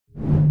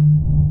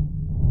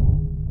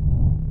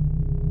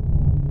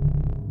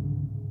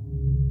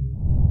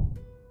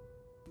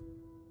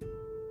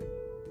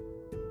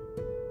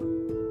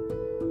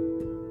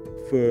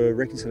for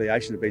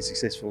reconciliation to be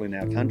successful in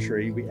our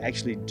country, we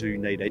actually do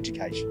need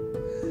education.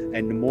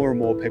 And the more and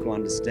more people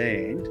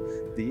understand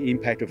the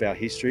impact of our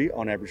history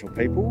on Aboriginal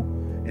people,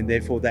 and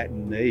therefore that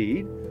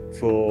need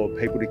for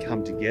people to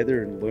come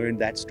together and learn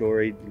that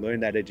story, learn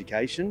that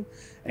education,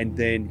 and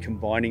then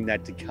combining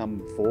that to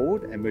come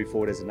forward and move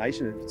forward as a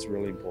nation, it's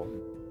really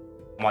important.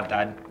 My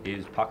dad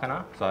is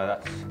Pakana, so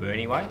that's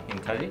Burnie Way in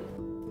Tassie.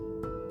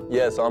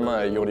 Yes, I'm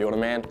a Yorta Yorta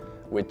man,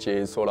 which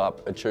is sort of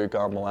up Echuca,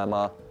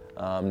 Malama,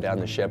 down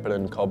the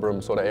Shepparton,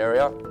 Cobram sort of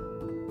area.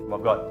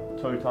 I've got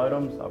two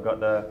totems. I've got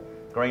the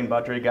green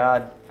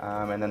budgerigard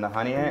and then the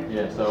honey ant.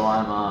 Yeah, so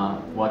I'm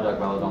Wajak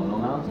Baladom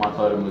Nunga. My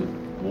totem was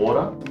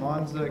water.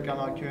 Mine's the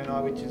Gunai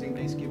Kurnai, which is in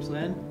East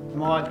Gippsland.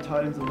 My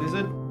totem's a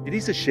lizard. It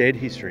is a shared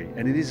history,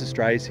 and it is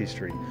Australia's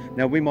history.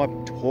 Now, we might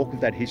talk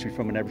of that history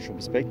from an Aboriginal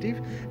perspective,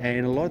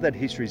 and a lot of that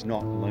history is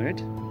not learnt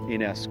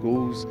in our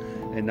schools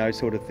and those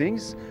sort of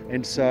things.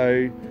 And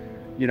so,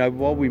 you know,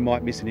 while we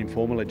might miss an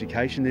informal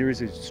education, there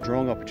is a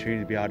strong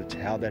opportunity to be able to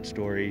tell that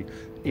story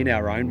in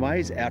our own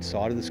ways,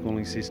 outside of the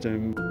schooling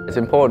system. It's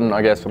important,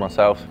 I guess, for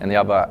myself and the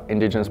other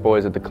Indigenous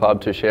boys at the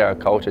club to share our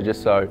culture,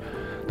 just so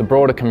the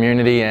broader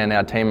community and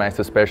our teammates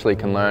especially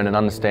can learn and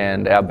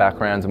understand our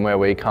backgrounds and where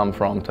we come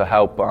from to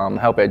help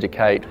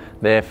educate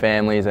their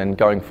families and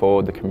going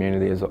forward the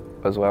community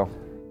as well.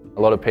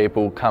 A lot of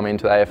people come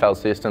into the AFL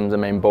systems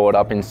and been brought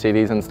up in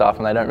cities and stuff,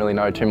 and they don't really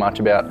know too much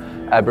about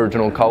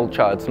Aboriginal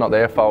culture. It's not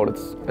their fault,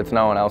 it's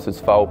no one else's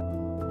fault.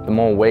 The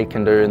more we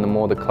can do and the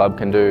more the club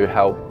can do,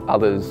 help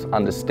others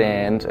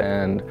understand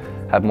and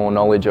have more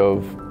knowledge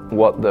of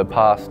what the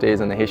past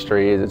is and the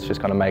history is, it's just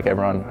going to make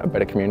everyone a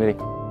better community.